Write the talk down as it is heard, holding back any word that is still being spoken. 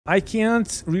I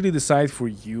can't really decide for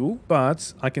you,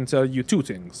 but I can tell you two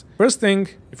things. First thing,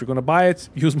 if you're gonna buy it,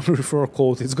 use my referral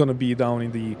code. It's gonna be down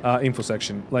in the info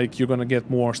section. Like, you're gonna get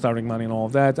more starting money and all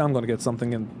of that. I'm gonna get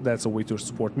something, and that's a way to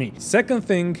support me. Second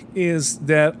thing is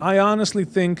that I honestly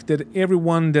think that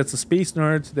everyone that's a space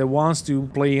nerd that wants to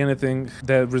play anything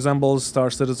that resembles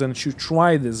Star Citizen should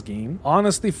try this game.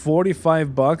 Honestly,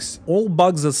 45 bucks, all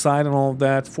bugs aside and all of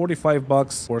that, 45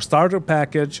 bucks for a starter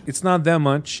package. It's not that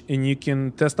much, and you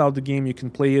can test out the game, you can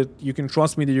play it, you can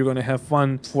trust me that you're gonna have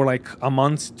fun for like a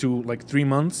month to like 3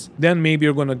 months. Then maybe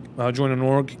you're gonna join an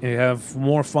org and have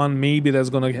more fun. Maybe that's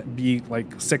gonna be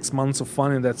like 6 months of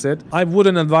fun and that's it. I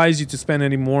wouldn't advise you to spend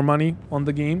any more money on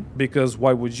the game, because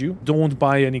why would you? Don't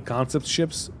buy any concept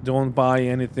ships, don't buy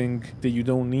anything that you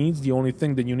don't need. The only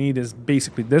thing that you need is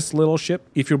basically this little ship.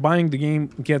 If you're buying the game,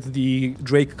 get the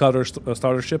Drake Cutter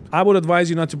starter ship. I would advise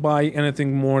you not to buy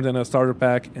anything more than a starter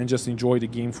pack and just enjoy the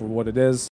game for what it is.